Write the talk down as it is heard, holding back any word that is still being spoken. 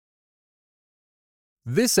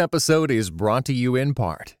This episode is brought to you in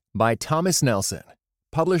part by Thomas Nelson,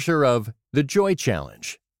 publisher of The Joy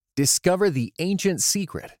Challenge. Discover the ancient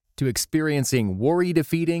secret to experiencing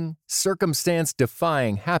worry-defeating,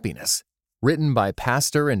 circumstance-defying happiness. Written by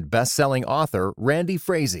pastor and best-selling author Randy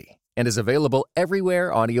Frazee, and is available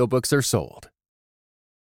everywhere audiobooks are sold.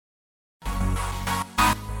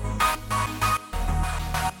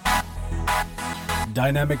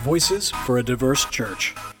 Dynamic voices for a diverse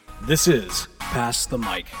church. This is Pass the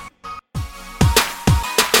Mic.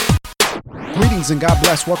 Greetings and God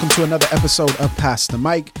bless. Welcome to another episode of Pass the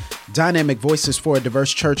Mic. Dynamic voices for a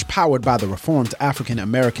diverse church powered by the Reformed African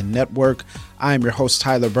American Network. I am your host,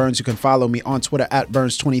 Tyler Burns. You can follow me on Twitter at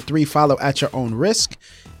Burns23. Follow at your own risk.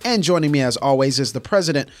 And joining me, as always, is the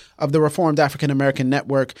president of the Reformed African American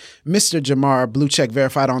Network, Mr. Jamar Blue Check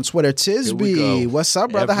Verified on Twitter. Tisby, what's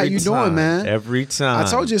up, brother? How you doing, man? Every time. I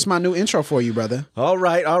told you it's my new intro for you, brother. All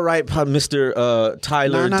right, Mr.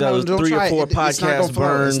 Tyler does don't 3 or 4 podcasts.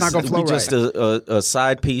 Burns. It's not going to flow right. Just a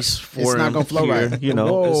side piece for it's him. not going to flow here. right. You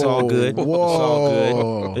know, Whoa, it's all good. Whoa. It's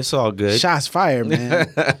all good. It's all good. Shots fired,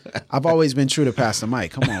 man. I've always been true to Pass the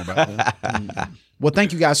Mic. Come on, brother. Well,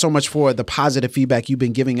 thank you guys so much for the positive feedback you've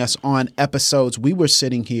been giving us on episodes. We were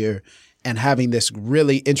sitting here and having this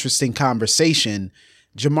really interesting conversation.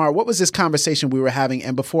 Jamar, what was this conversation we were having?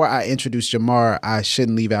 And before I introduce Jamar, I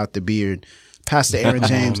shouldn't leave out the beard. Pastor Aaron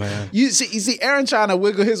James. You see Aaron trying to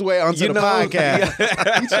wiggle his way onto the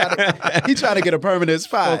podcast. He trying to get a permanent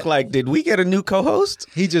spot. Folk like, did we get a new co-host?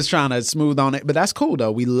 He just trying to smooth on it. But that's cool,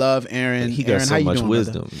 though. We love Aaron. He got Aaron, so how you much doing,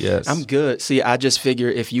 wisdom. brother? Yes. I'm good. See, I just figure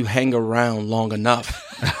if you hang around long enough,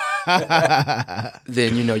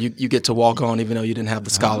 then you get to walk on even though you didn't have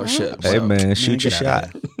the scholarship. Hey, So, man, shoot your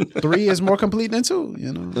shot. 3 is more complete than 2,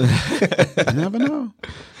 you never know.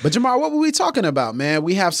 But Jamar, what were we talking about, man?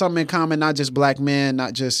 We have something in common, not just black men,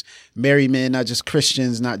 not just married men, not just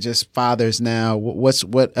Christians, not just fathers now.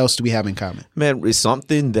 What else do we have in common? Man, it's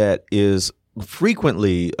something that is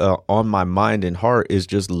frequently on my mind and heart is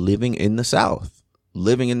just living in the South.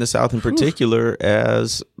 Living in the South in particular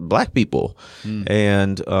as black people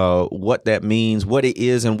and what that means, what it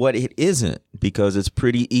is and what it isn't, because it's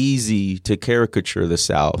pretty easy to caricature the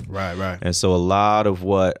South. Right. And so a lot of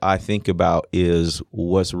what I think about is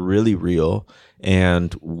what's really real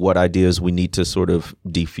and what ideas we need to sort of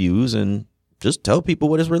diffuse and just tell people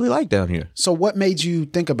what it's really like down here. So what made you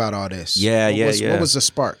think about all this? What was the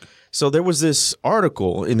spark? So there was this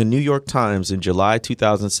article in the New York Times in July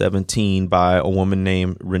 2017 by a woman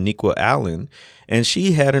named Reniqua Allen, and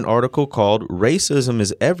she had an article called "Racism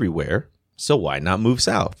is Everywhere, So Why Not Move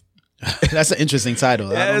South?" That's an interesting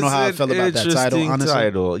title. I don't know how I feel about that title, honestly.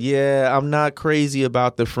 Title. Yeah, I'm not crazy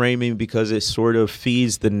about the framing because it sort of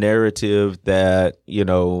feeds the narrative that,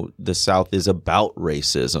 the South is about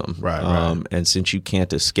racism. Right. And since you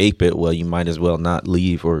can't escape it, well, you might as well not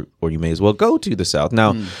leave or you may as well go to the South.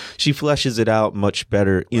 Now, she fleshes it out much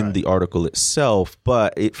better in the article itself,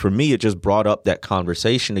 but for me, it just brought up that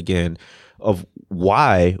conversation again of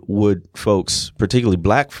why would folks, particularly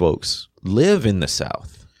black folks, live in the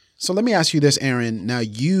South? So let me ask you this, Aaron. Now,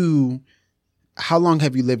 how long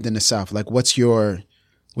have you lived in the South? Like, what's your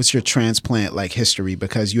transplant history?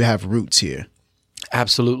 Because you have roots here.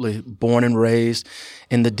 absolutely. Born and raised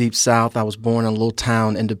in the Deep South. I was born in a little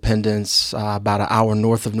town, Independence, about an hour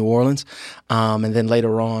north of New Orleans. And then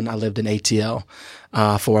later on, I lived in ATL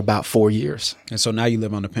for about 4 years. And so now you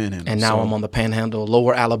live on the Panhandle. And now I'm on the Panhandle,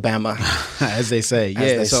 Lower Alabama. As they say. Yeah,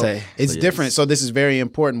 As they say. It's different. So this is very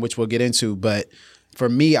important, which we'll get into. But for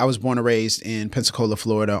me, I was born and raised in Pensacola,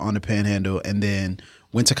 Florida on the Panhandle, and then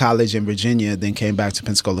went to college in Virginia, then came back to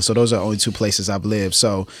Pensacola. So those are only 2 places I've lived.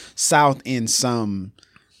 So South in some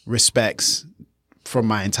respects for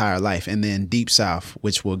my entire life, and then Deep South,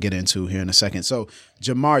 which we'll get into here in a second. So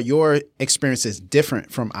Jamar, your experience is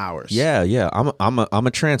different from ours. Yeah. I'm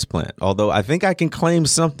a transplant. Although I think I can claim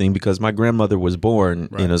something because my grandmother was born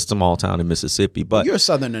in a small town in Mississippi. But you're a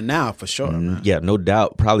Southerner now for sure. Man. Yeah, no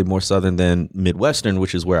doubt. Probably more Southern than Midwestern,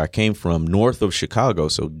 which is where I came from, north of Chicago.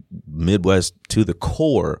 So Midwest to the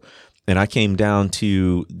core. And I came down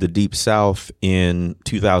to the Deep South in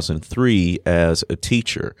 2003 as a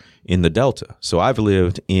teacher in the Delta. So I've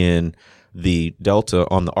lived in the Delta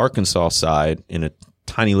on the Arkansas side in a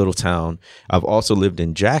tiny little town. I've also lived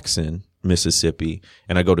in Jackson, Mississippi,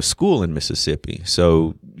 and I go to school in Mississippi.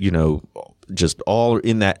 So, just all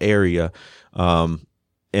in that area. And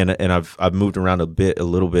I've moved around a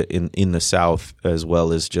little bit in the South, as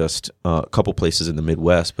well as just a couple places in the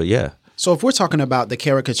Midwest. But yeah. So if we're talking about the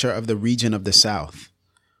caricature of the region of the South,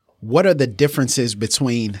 what are the differences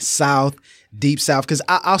between South, Deep South? Because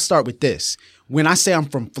I'll start with this. When I say I'm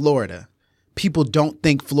from Florida, people don't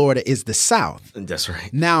think Florida is the South. That's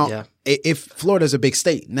right. Now, if Florida's a big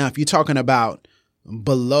state, now if you're talking about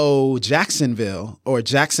below Jacksonville or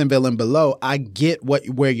Jacksonville and below, I get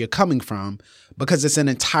where you're coming from because it's an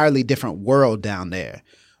entirely different world down there.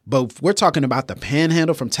 But if we're talking about the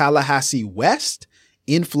Panhandle from Tallahassee west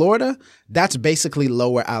in Florida, that's basically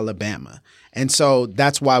lower Alabama. And so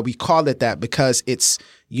that's why we call it that, because it's,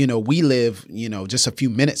 we live, just a few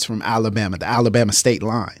minutes from Alabama, the Alabama state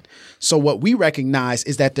line. So what we recognize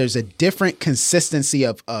is that there's a different consistency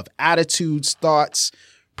of attitudes, thoughts,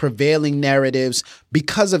 prevailing narratives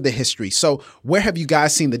because of the history. So where have you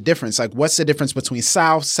guys seen the difference? Like, what's the difference between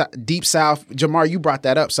South, Deep South? Jamar, you brought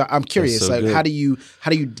that up. So I'm curious, so good. how do you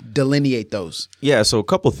delineate those? Yeah, so a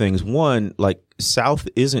couple things. One, like, South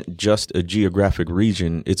isn't just a geographic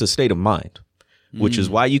region, it's a state of mind, which is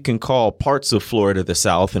why you can call parts of Florida the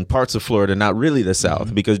South and parts of Florida not really the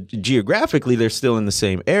South, because geographically they're still in the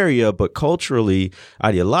same area, but culturally,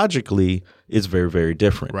 ideologically, it's very, very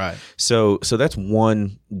different. Right. So that's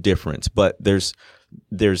one difference. But there's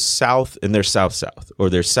South and there's South, or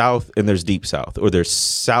there's South and there's Deep South, or there's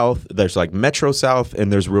South, there's like Metro South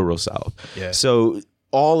and there's Rural South. Yeah. So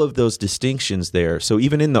all of those distinctions there. So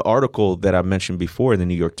even in the article that I mentioned before in the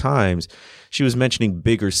New York Times, she was mentioning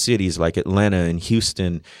bigger cities like Atlanta and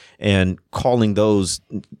Houston and calling those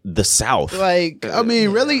the South. Like, I mean,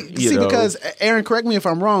 really? Because, Aaron, correct me if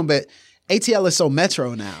I'm wrong, but ATL is so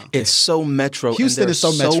metro now. It's so metro. Houston is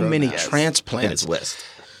so metro. So many now. transplants. And it's west.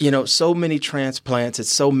 So many transplants. It's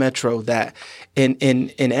so metro that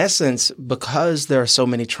in essence, because there are so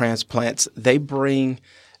many transplants, they bring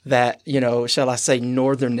that, shall I say,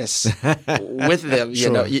 northernness with them,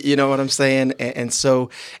 Sure. you know what I'm saying? And so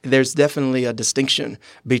there's definitely a distinction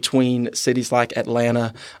between cities like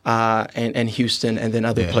Atlanta and Houston and then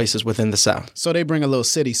other places within the South. So they bring a little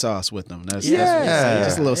city sauce with them. That's Yeah.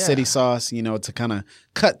 just a little city sauce, to kind of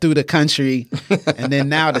cut through the country. And then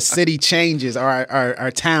now the city changes,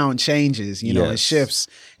 our town changes, it shifts.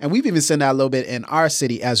 And we've even seen that a little bit in our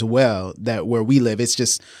city as well, that where we live. It's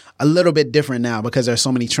just a little bit different now because there's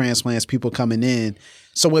so many transplants, people coming in.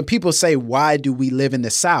 So when people say, why do we live in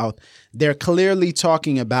the South? They're clearly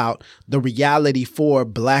talking about the reality for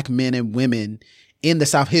Black men and women in the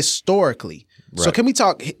South historically. Right. So can we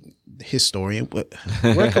talk historian?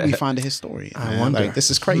 Where can we find a historian? I wonder. Like,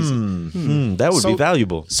 this is crazy. That would be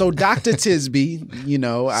valuable. So Dr. Tisby,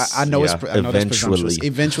 I know it's presumptuous.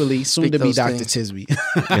 Eventually, soon to be Dr. Tisby.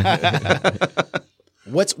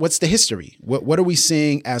 What's the history? What are we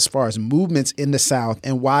seeing as far as movements in the South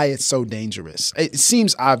and why it's so dangerous? It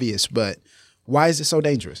seems obvious, but why is it so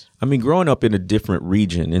dangerous? I mean, growing up in a different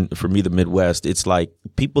region, and for me, the Midwest, it's like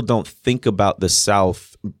people don't think about the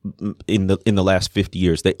South in the last 50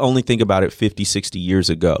 years. They only think about it 50, 60 years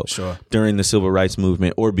ago, Sure. during the Civil Rights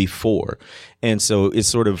Movement or before. And so it's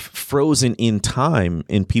sort of frozen in time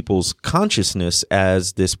in people's consciousness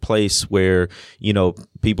as this place where,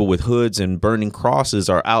 people with hoods and burning crosses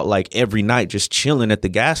are out like every night just chilling at the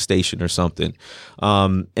gas station or something.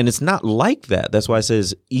 And it's not like that. That's why I say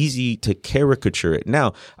it's easy to caricature it.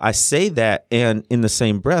 Now, I say that, and in the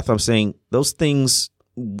same breath, I'm saying those things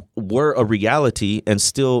were a reality and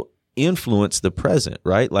still influence the present,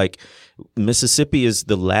 right? Like Mississippi is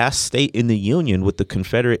the last state in the Union with the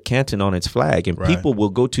Confederate canton on its flag, and people will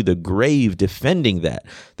go to the grave defending that.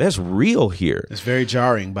 That's real here. It's very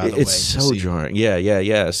jarring, by the way. It's so jarring.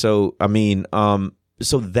 Yeah. So, I mean,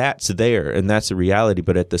 so that's there, and that's a reality.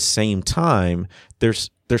 But at the same time, there's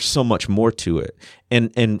so much more to it.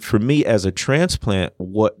 And for me as a transplant,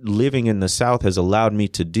 what living in the South has allowed me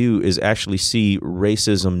to do is actually see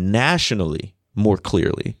racism nationally more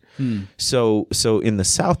clearly. So in the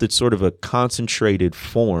South, it's sort of a concentrated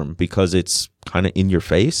form because it's kind of in your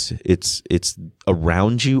face. It's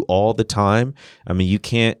around you all the time. I mean, you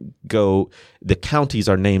can't go. The counties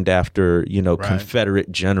are named after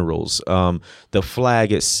Confederate generals. The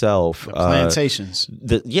flag itself, the plantations.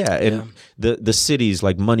 The cities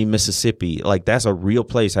like Money, Mississippi, like that's a real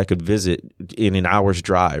place I could visit in an hour's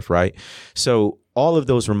drive, right? So all of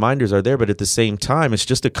those reminders are there, but at the same time, it's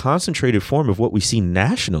just a concentrated form of what we see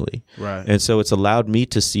nationally. Right. And so it's allowed me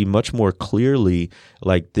to see much more clearly,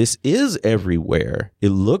 like this is everywhere. It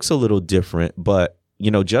looks a little different, but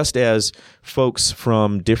just as folks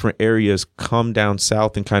from different areas come down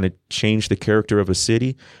south and kind of change the character of a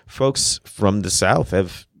city, folks from the South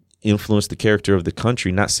have influenced the character of the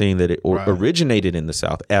country. Not saying that it originated in the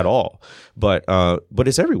South at all, but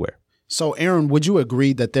it's everywhere. So, Aaron, would you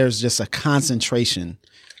agree that there's just a concentration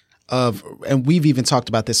of, and we've even talked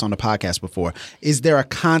about this on the podcast before, is there a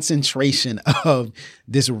concentration of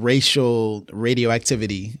this racial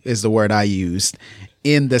radioactivity, is the word I used,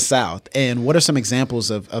 in the South. And what are some examples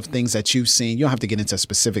of things that you've seen? You don't have to get into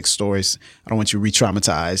specific stories. I don't want you to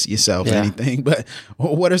re-traumatize yourself or anything, but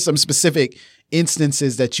what are some specific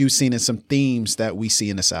instances that you've seen and some themes that we see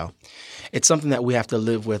in the South? It's something that we have to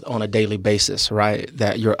live with on a daily basis, right?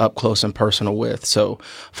 That you're up close and personal with. So,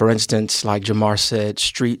 for instance, like Jamar said,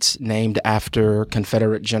 streets named after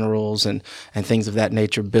Confederate generals and things of that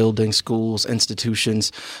nature, buildings, schools,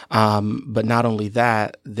 institutions. But not only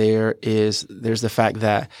that, there's the fact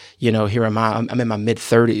that, here I'm in my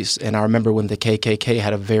mid-30s, and I remember when the KKK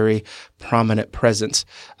had a very prominent presence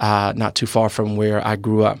not too far from where I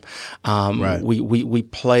grew up. Right. We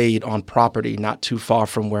played on property not too far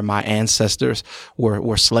from where my ancestors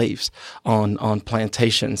were slaves on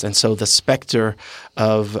plantations, and so the specter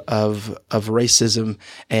of racism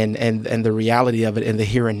and the reality of it in the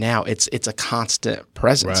here and now, it's a constant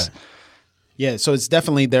presence. Right. Yeah, so it's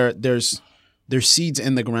definitely there's seeds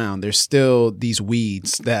in the ground. There's still these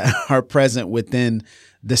weeds that are present within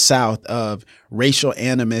the South of racial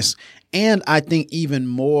animus. And I think even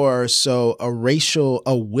more so a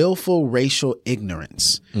willful racial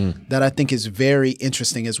ignorance that I think is very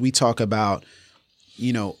interesting as we talk about,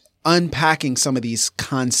 unpacking some of these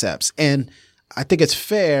concepts. And I think it's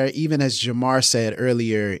fair, even as Jamar said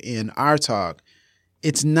earlier in our talk,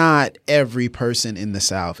 it's not every person in the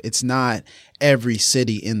South. It's not every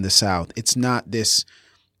city in the South. It's not this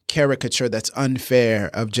caricature that's unfair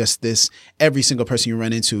of just this, every single person you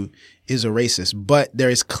run into is a racist, but there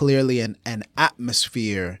is clearly an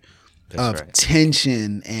atmosphere of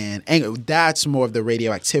tension and anger. That's more of the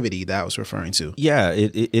radioactivity that I was referring to. Yeah,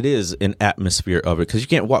 it is an atmosphere of it, because you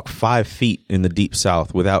can't walk 5 feet in the Deep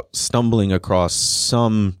South without stumbling across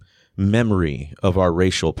some memory of our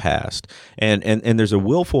racial past. And there's a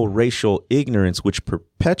willful racial ignorance which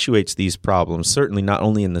perpetuates these problems, certainly not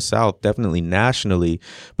only in the South, definitely nationally,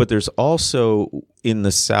 but there's also in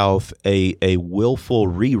the South a willful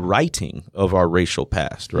rewriting of our racial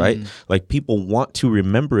past, right? Like people want to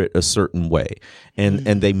remember it a certain way, and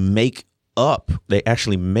they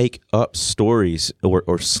actually make up stories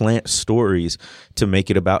or slant stories to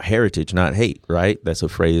make it about heritage, not hate, right? That's a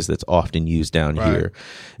phrase that's often used down here.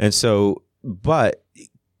 And so, but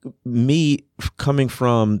me coming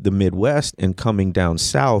from the Midwest and coming down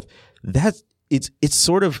South, it's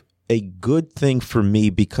sort of a good thing for me,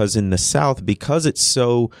 because in the South, because it's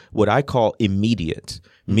so what I call immediate,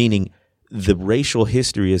 meaning the racial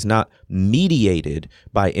history is not mediated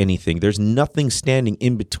by anything. There's nothing standing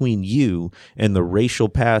in between you and the racial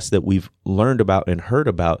past that we've learned about and heard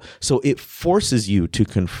about. So it forces you to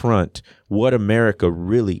confront what America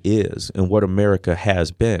really is and what America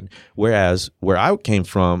has been. Whereas where I came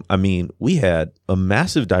from, we had a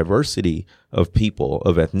massive diversity of people,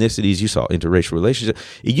 of ethnicities. You saw interracial relationships.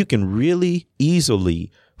 You can really easily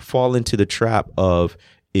fall into the trap of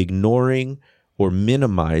ignoring or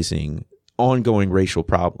minimizing ongoing racial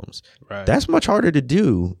problems. Right. That's much harder to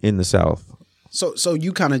do in the South. So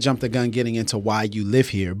you kind of jumped the gun getting into why you live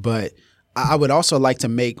here, but I would also like to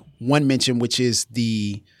make one mention, which is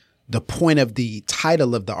the point of the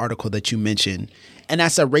title of the article that you mentioned, and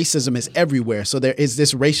that's that racism is everywhere. So there is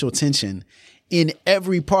this racial tension in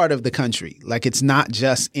every part of the country. Like, it's not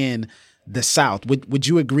just in the South. Would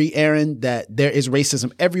you agree, Aaron, that there is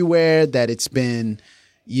racism everywhere, that it's been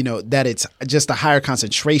that it's just a higher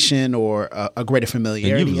concentration or a greater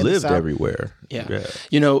familiarity? And you've lived everywhere. Yeah.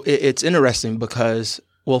 It's interesting because,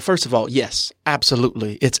 well, first of all, yes,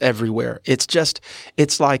 absolutely. It's everywhere. It's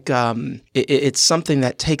like it's something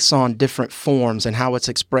that takes on different forms and how it's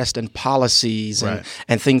expressed in policies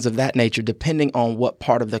and things of that nature, depending on what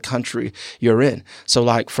part of the country you're in. So,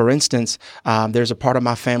 like, for instance, there's a part of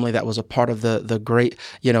my family that was a part of the great,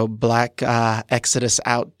 Black exodus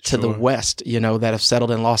out to the West, that have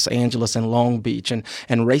settled in Los Angeles and Long Beach. And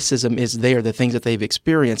racism is there, the things that they've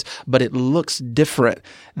experienced, but it looks different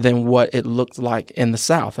than what it looked like in the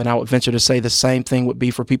South. And I would venture to say the same thing would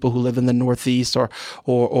be for people who live in the Northeast or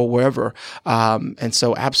wherever. And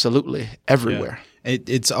so absolutely everywhere. Yeah.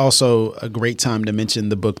 It's also a great time to mention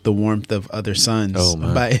the book, The Warmth of Other Suns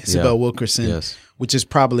by Isabel Wilkerson, which is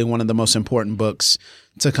probably one of the most important books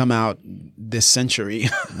to come out this century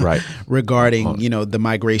regarding, the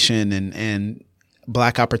migration and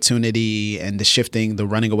Black opportunity and the shifting, the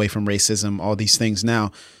running away from racism, all these things.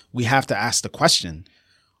 Now, we have to ask the question,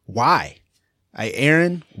 why?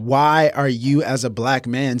 Aaron, why are you as a Black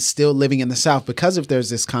man still living in the South? Because if there's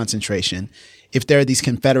this concentration, if there are these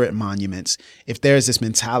Confederate monuments, if there's this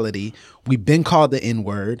mentality, we've been called the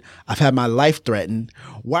N-word, I've had my life threatened,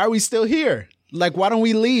 why are we still here? Like, why don't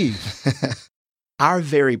we leave? Our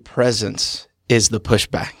very presence is the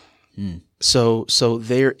pushback. So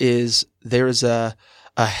there is there is a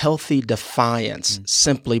healthy defiance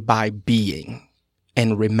simply by being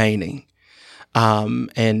and remaining.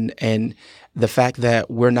 And the fact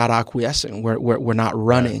that we're not acquiescing, we're not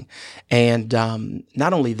running. And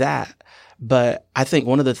not only that, but I think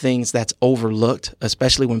one of the things that's overlooked,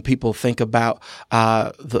 especially when people think about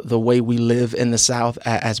the way we live in the South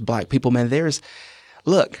as Black people, man, there is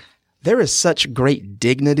such great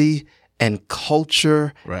dignity and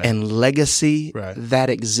culture and legacy that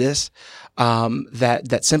exists,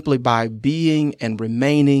 that simply by being and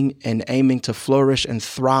remaining and aiming to flourish and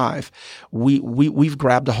thrive, we've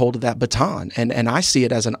grabbed a hold of that baton. And I see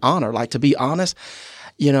it as an honor. Like, to be honest,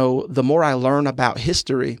 the more I learn about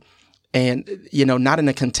history, and, not in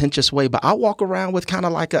a contentious way, but I walk around with kind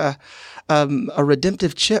of like a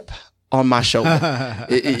redemptive chip on my shoulder.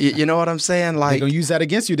 You know what I'm saying? Like, they're going to use that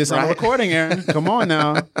against you this on recording, Aaron. Come on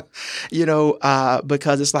now.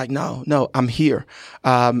 Because it's like, no, I'm here.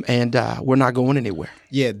 And we're not going anywhere.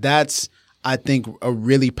 Yeah, that's, I think, a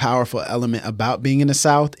really powerful element about being in the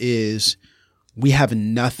South is we have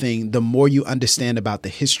nothing. The more you understand about the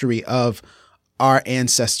history of our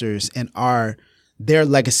ancestors and their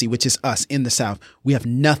legacy, which is us in the South, we have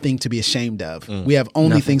nothing to be ashamed of. We have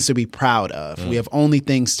only things to be proud of. We have only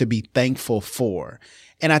things to be thankful for.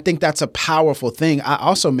 And I think that's a powerful thing. I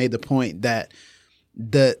also made the point that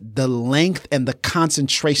the length and the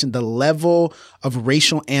concentration, the level of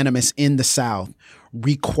racial animus in the South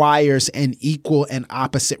requires an equal and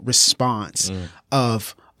opposite response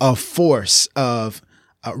of force, of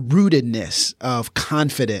rootedness, of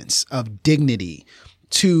confidence, of dignity,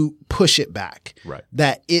 to push it back. Right.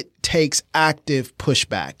 That it takes active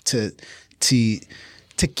pushback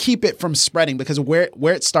to keep it from spreading, because where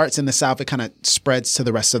it starts in the South, it kind of spreads to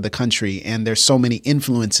the rest of the country, and there's so many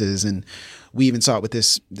influences, and we even saw it with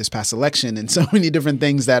this past election and so many different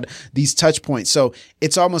things, that these touch points. So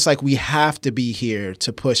it's almost like we have to be here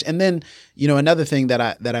to push. And then, another thing that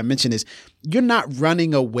I mentioned is you're not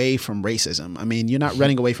running away from racism. I mean, you're not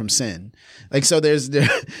running away from sin. Like, so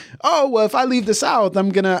if I leave the South, I'm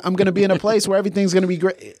gonna be in a place where everything's gonna be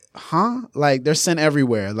great. Huh? Like, there's sin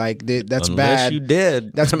everywhere. Like, that's Unless bad. You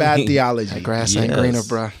did. That's bad theology. That grass ain't greener,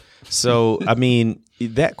 bro. So, I mean,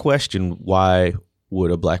 that question, why would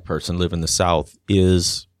a Black person live in the South,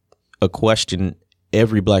 is a question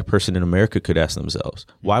every Black person in America could ask themselves.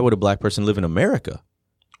 Why would a Black person live in America?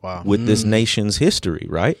 Wow. With this nation's history,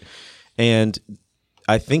 right? And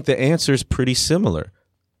I think the answer is pretty similar.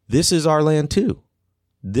 This is our land too.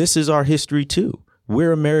 This is our history too.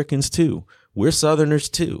 We're Americans too. We're Southerners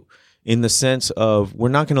too, in the sense of we're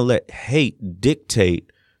not going to let hate dictate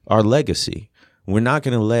our legacy. We're not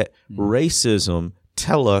going to let racism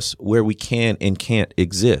tell us where we can and can't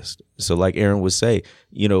exist. So like Aaron would say,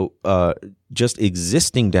 just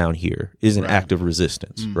existing down here is an act of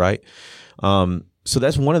resistance, right? So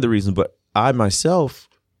that's one of the reasons. But I myself,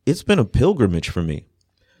 it's been a pilgrimage for me.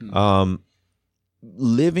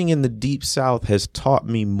 Living in the Deep South has taught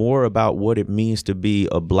me more about what it means to be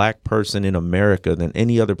a Black person in America than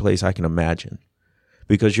any other place I can imagine,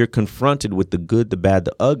 because you're confronted with the good, the bad,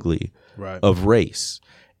 the ugly of race.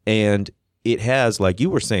 And it has, like you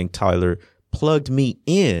were saying, Tyler, plugged me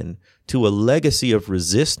in to a legacy of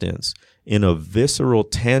resistance in a visceral,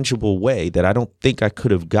 tangible way that I don't think I could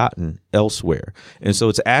have gotten elsewhere. And so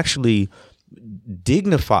it's actually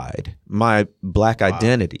dignified my Black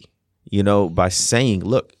identity, by saying,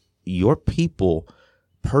 look, your people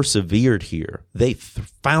persevered here. They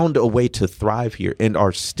found a way to thrive here and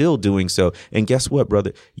are still doing so. And guess what,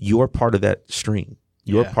 brother? You're part of that stream.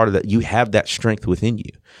 You're part of that. You have that strength within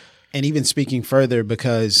you. And even speaking further,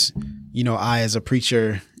 because, I as a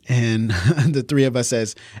preacher and the three of us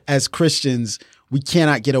as Christians, we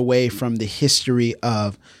cannot get away from the history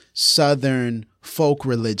of Southern folk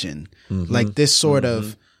religion, like this sort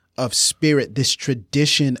of spirit, this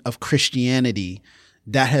tradition of Christianity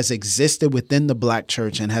that has existed within the Black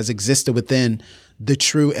church and has existed within the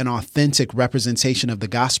true and authentic representation of the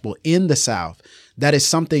gospel in the South. That is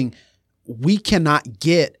something we cannot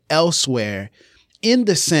get elsewhere, in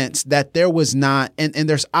the sense that there was not, and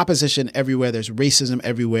there's opposition everywhere, there's racism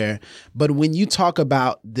everywhere. But when you talk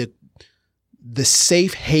about the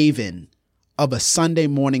safe haven of a Sunday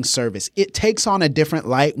morning service, it takes on a different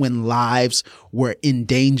light when lives were in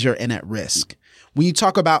danger and at risk. When you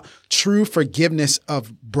talk about true forgiveness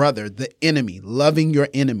of brother, the enemy, loving your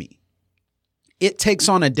enemy, it takes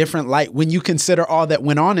on a different light when you consider all that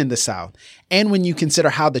went on in the South, and when you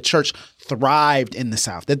consider how the church thrived in the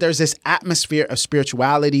South, that there's this atmosphere of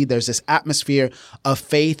spirituality. There's this atmosphere of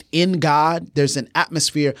faith in God. There's an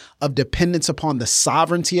atmosphere of dependence upon the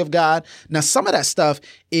sovereignty of God. Now, some of that stuff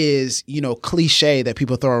is, cliche that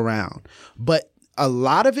people throw around, but a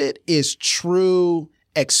lot of it is true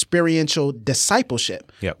experiential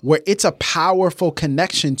discipleship, where it's a powerful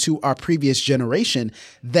connection to our previous generation.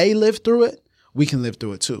 They lived through it. We can live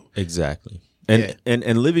through it too. Exactly.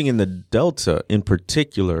 And living in the Delta in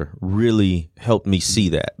particular really helped me see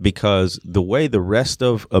that, because the way the rest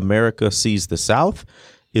of America sees the South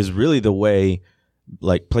is really the way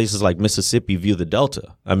like places like Mississippi view the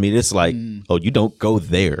Delta. I mean, it's like, oh, you don't go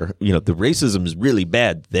there. The racism is really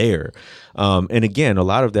bad there. And again, a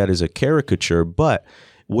lot of that is a caricature, but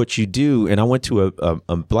what you do, and I went to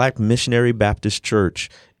a Black missionary Baptist church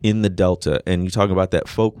in the Delta, and you talk about that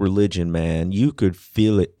folk religion, man, you could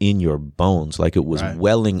feel it in your bones, like it was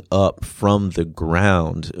welling up from the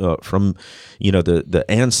ground, from, the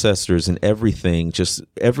ancestors and everything, just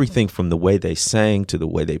everything from the way they sang to the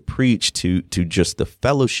way they preached to just the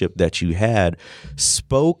fellowship that you had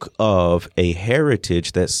spoke of a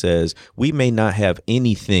heritage that says we may not have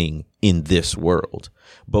anything in this world,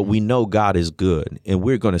 but we know God is good, and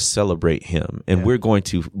we're going to celebrate him, and we're going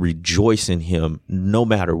to rejoice in him no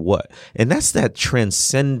matter what. And that's that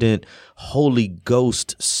transcendent Holy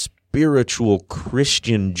Ghost spiritual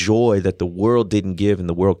Christian joy that the world didn't give and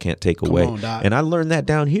the world can't take away. And I learned that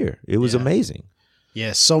down here. It was amazing.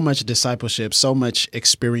 Yeah, so much discipleship, so much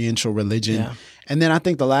experiential religion. Yeah. And then I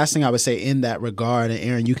think the last thing I would say in that regard, and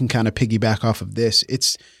Aaron, you can kind of piggyback off of this,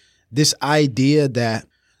 it's this idea that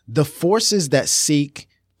the forces that seek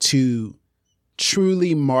to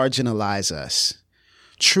truly marginalize us,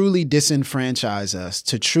 truly disenfranchise us,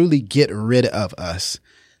 to truly get rid of us,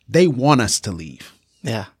 they want us to leave.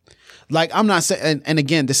 Yeah. Like, I'm not saying, and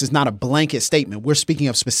again, this is not a blanket statement. We're speaking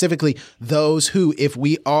of specifically those who, if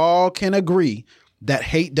we all can agree that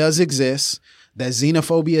hate does exist, that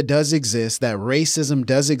xenophobia does exist, that racism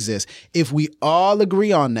does exist, if we all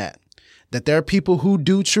agree on that there are people who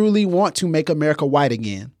do truly want to make America white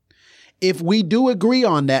again, if we do agree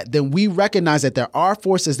on that, then we recognize that there are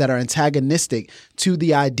forces that are antagonistic to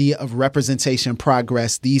the idea of representation,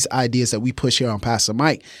 progress, these ideas that we push here on Pass the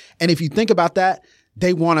Mic. And if you think about that,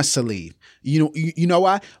 they want us to leave. You know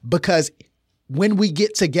why? Because when we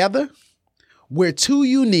get together, we're too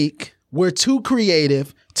unique, we're too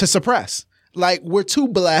creative to suppress. Like, we're too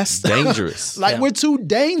blessed. Dangerous. We're too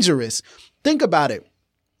dangerous. Think about it.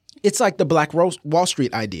 It's like the Black Wall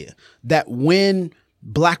Street idea, that when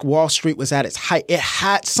Black Wall Street was at its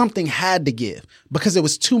height, something had to give because there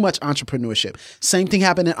was too much entrepreneurship. Same thing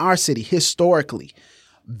happened in our city historically,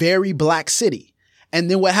 very Black city. And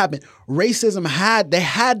then what happened? Racism they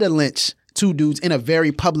had to lynch two dudes in a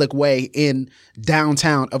very public way in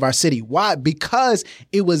downtown of our city. Why? Because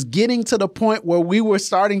it was getting to the point where we were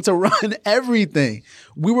starting to run everything.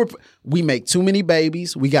 We make too many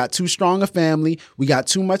babies. We got too strong a family. We got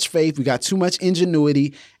too much faith. We got too much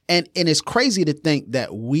ingenuity. And it's crazy to think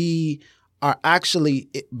that we are actually,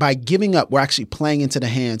 by giving up, we're actually playing into the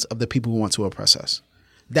hands of the people who want to oppress us.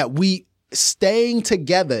 That staying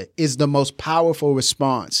together is the most powerful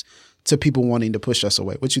response to people wanting to push us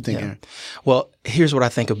away. What you think, Aaron? Well, here's what I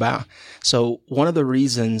think about. So one of the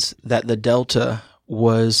reasons that the Delta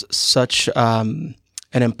was such an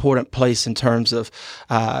important place in terms of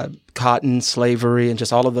cotton, slavery, and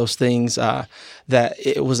just all of those things, that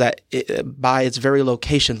it was by its very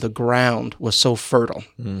location, the ground was so fertile.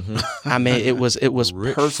 Mm-hmm. I mean, it was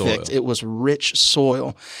perfect. Soil. It was rich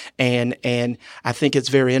soil, and I think it's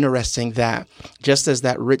very interesting that just as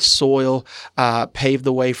that rich soil paved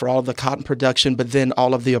the way for all of the cotton production, but then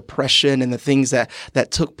all of the oppression and the things that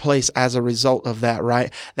took place as a result of that.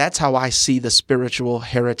 Right? That's how I see the spiritual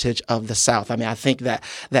heritage of the South. I mean, I think that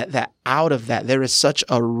out of that there is such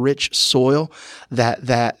a rich soil that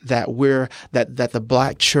the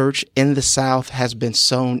Black church in the South has been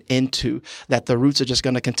sown into, that the roots are just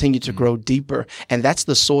going to continue to grow deeper, and that's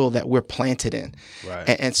the soil that we're planted in. Right.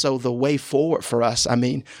 And so the way forward for us, I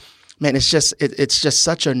mean, man, it's just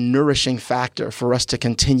such a nourishing factor for us to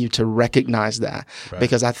continue to recognize that,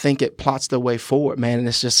 because I think it plots the way forward, man, and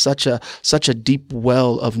it's just such a deep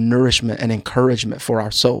well of nourishment and encouragement for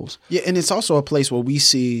our souls. Yeah, and it's also a place where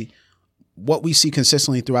what we see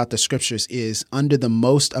consistently throughout the scriptures is under the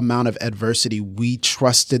most amount of adversity, we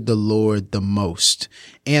trusted the Lord the most.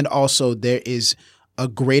 And also there is a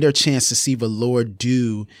greater chance to see the Lord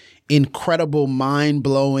do incredible,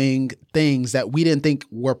 mind-blowing things that we didn't think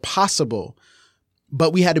were possible.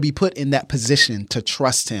 But we had to be put in that position to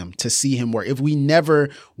trust him, to see him work. If we never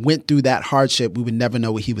went through that hardship, we would never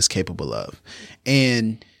know what he was capable of.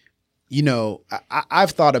 And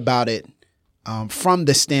I've thought about it from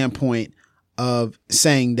the standpoint of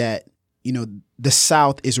saying that, the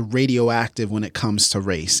South is radioactive when it comes to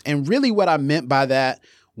race. And really what I meant by that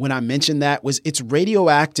when I mentioned that was it's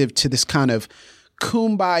radioactive to this kind of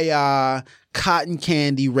kumbaya, cotton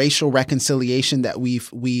candy racial reconciliation that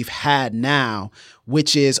we've had now,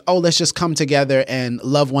 which is, let's just come together and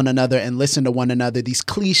love one another and listen to one another. These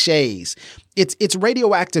cliches. It's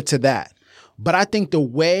radioactive to that. But I think the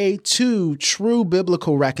way to true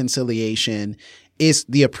biblical reconciliation is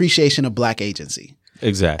the appreciation of Black agency.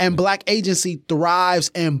 Exactly. And Black agency thrives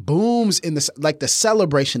and booms in the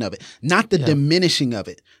celebration of it, not the diminishing of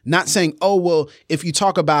it. Not saying, if you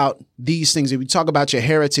talk about these things, if you talk about your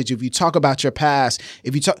heritage, if you talk about your past,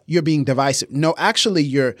 you're being divisive. No,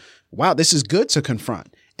 actually this is good to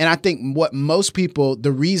confront. And I think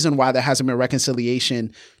the reason why there hasn't been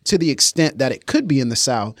reconciliation to the extent that it could be in the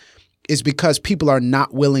South is because people are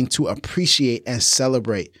not willing to appreciate and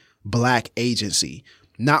celebrate Black agency,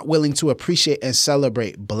 not willing to appreciate and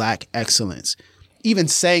celebrate Black excellence. Even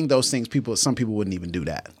saying those things, some people wouldn't even do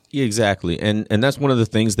that. Yeah, exactly. And that's one of the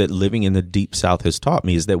things that living in the Deep South has taught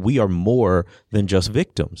me is that we are more than just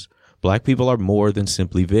victims. Black people are more than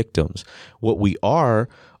simply victims. What we are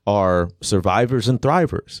survivors and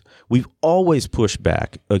thrivers. We've always pushed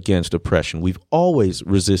back against oppression. We've always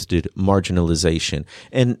resisted marginalization.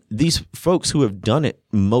 And these folks who have done it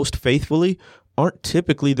most faithfully aren't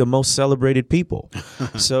typically the most celebrated people.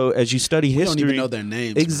 So as you study history, we don't even know their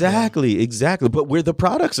names. Exactly. But we're the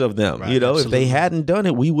products of them. Right, if they hadn't done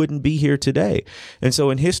it, we wouldn't be here today. And so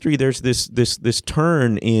in history, there's this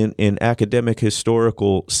turn in academic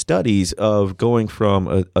historical studies of going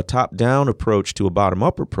from a top-down approach to a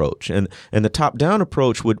bottom-up approach. And the top-down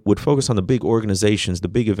approach would focus on the big organizations, the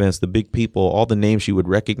big events, the big people, all the names you would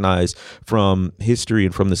recognize from history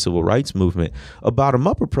and from the civil rights movement. A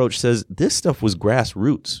bottom-up approach says this stuff was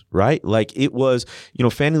grassroots, right? Like it was,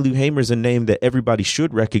 Fannie Lou Hamer is a name that everybody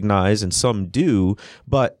should recognize and some do,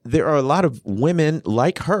 but there are a lot of women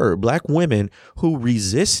like her, Black women, who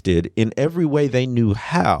resisted in every way they knew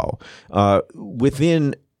how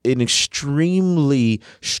within an extremely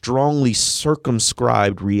strongly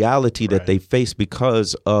circumscribed reality that they face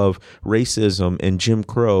because of racism and Jim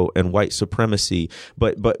Crow and white supremacy.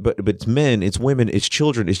 But it's men, it's women, it's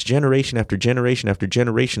children, it's generation after generation after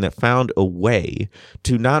generation that found a way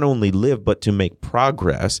to not only live but to make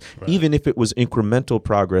progress, even if it was incremental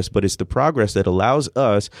progress. But it's the progress that allows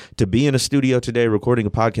us to be in a studio today recording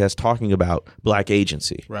a podcast talking about Black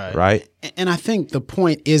agency. Right. And I think the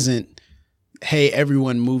point isn't, hey,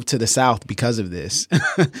 everyone moved to the South because of this.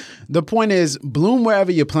 The point is bloom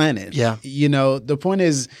wherever you're planted. Yeah. The point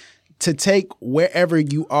is to take wherever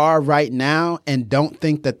you are right now and don't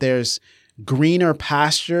think that there's greener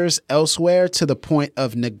pastures elsewhere to the point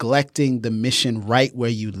of neglecting the mission right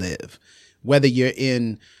where you live. Whether you're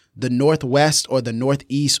in the Northwest or the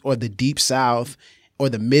Northeast or the Deep South or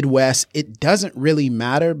the Midwest, it doesn't really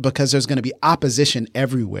matter because there's going to be opposition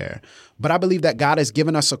everywhere. But I believe that God has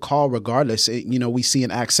given us a call regardless. We see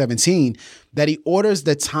in Acts 17 that he orders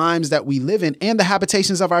the times that we live in and the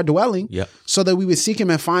habitations of our dwelling so that we would seek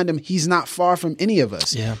him and find him. He's not far from any of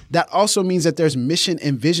us. Yeah. That also means that there's mission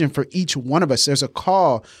and vision for each one of us. There's a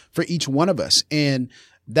call for each one of us. And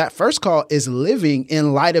that first call is living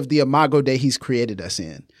in light of the imago Dei he's created us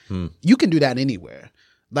in. You can do that anywhere.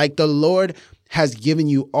 Like the Lord has given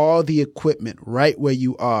you all the equipment right where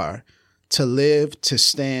you are to live, to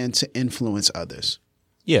stand, to influence others.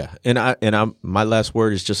 Yeah. And my last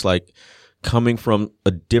word is just like coming from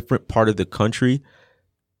a different part of the country.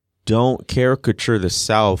 Don't caricature the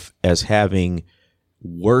South as having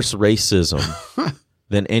worse racism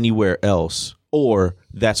than anywhere else, or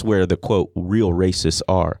that's where the quote real racists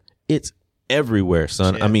are. It's everywhere,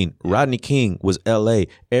 son. Yeah. I mean, Rodney King was LA.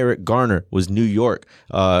 Eric Garner was New York.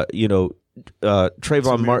 Trayvon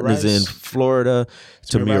Martin is in Florida.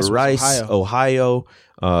 Tamir Rice, Ohio.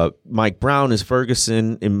 Mike Brown is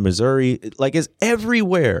Ferguson in Missouri. Like, it's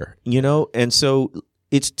everywhere, and so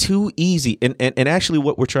it's too easy. And actually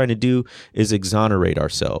what we're trying to do is exonerate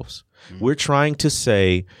ourselves. Mm-hmm. We're trying to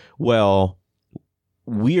say, well,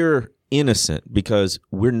 we're innocent because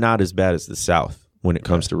we're not as bad as the South when it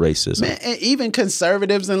comes to racism. Man, and even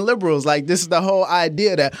conservatives and liberals, like this is the whole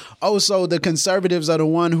idea that, so the conservatives are the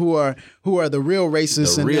one who are the real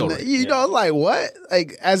racists. Like what?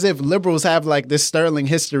 Like as if liberals have like this sterling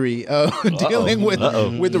history of dealing with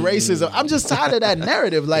racism. I'm just tired of that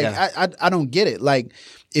narrative. Like I don't get it. Like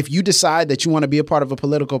if you decide that you want to be a part of a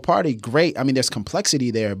political party, great. I mean, there's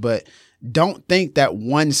complexity there, but don't think that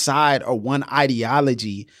one side or one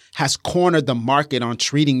ideology has cornered the market on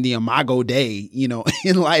treating the Imago Dei,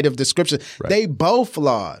 in light of the scripture. Right. They both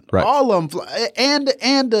flawed. Right. All of them and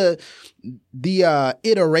the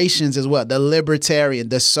iterations as well, the libertarian,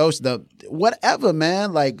 the social, the whatever,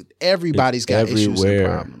 man. Like everybody's got issues and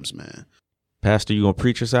problems, man. Pastor, you gonna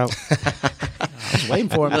preach us out? I was waiting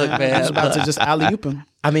for him. Look, man, I was about to just alley-oop him.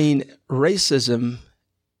 I mean, racism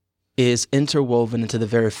is interwoven into the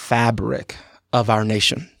very fabric of our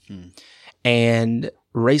nation. And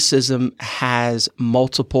racism has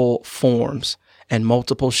multiple forms and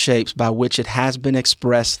multiple shapes by which it has been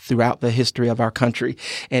expressed throughout the history of our country,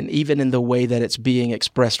 and even in the way that it's being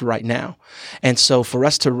expressed right now. And so for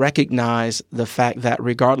us to recognize the fact that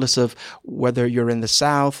regardless of whether you're in the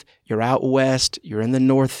South, you're out West, you're in the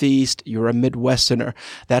Northeast, you're a Midwesterner,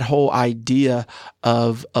 that whole idea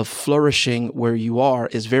of flourishing where you are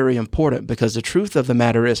is very important, because the truth of the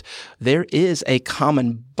matter is there is a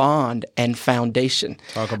common bond and foundation.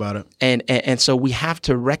 Talk about it. And so we have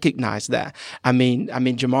to recognize that. I mean,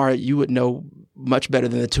 Jamar, you would know much better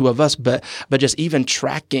than the two of us, but just even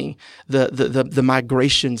tracking the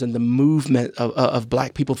migrations and the movement of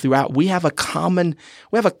Black people throughout, we have a common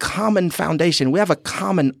foundation. We have a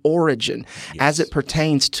common origin as it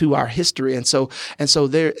pertains to our history. And so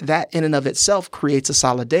there, that in and of itself creates a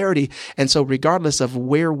solidarity. And so regardless of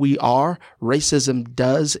where we are, racism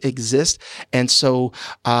does exist. And so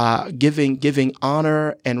giving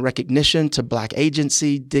honor and recognition to Black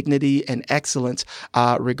agency, dignity, and excellence,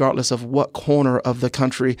 regardless of what corner of the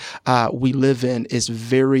country we live in, is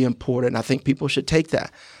very important. I think people should take that.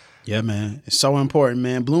 Yeah, man. It's so important,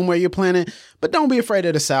 man. Bloom where you're planted, but don't be afraid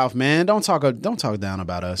of the South, man. Don't talk down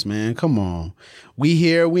about us, man. Come on. We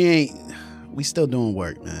here, we still doing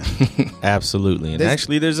work, man. Absolutely. And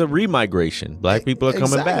actually there's a remigration. Black people are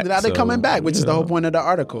coming back. Now they're coming back, which is the whole point of the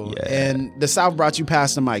article. Yeah. And the South brought you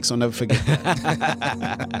past the mic, so never forget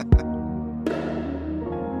that.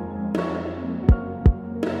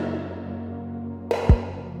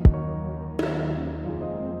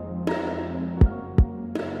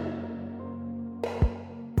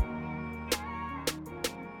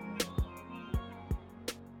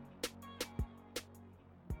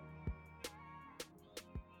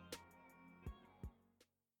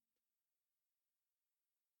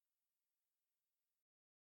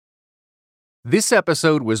 This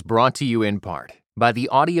episode was brought to you in part by the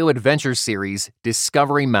audio adventure series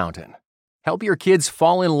Discovery Mountain. Help your kids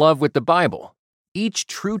fall in love with the Bible. Each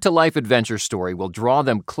true-to-life adventure story will draw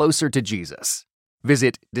them closer to Jesus.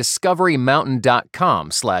 Visit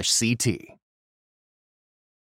discoverymountain.com/CT.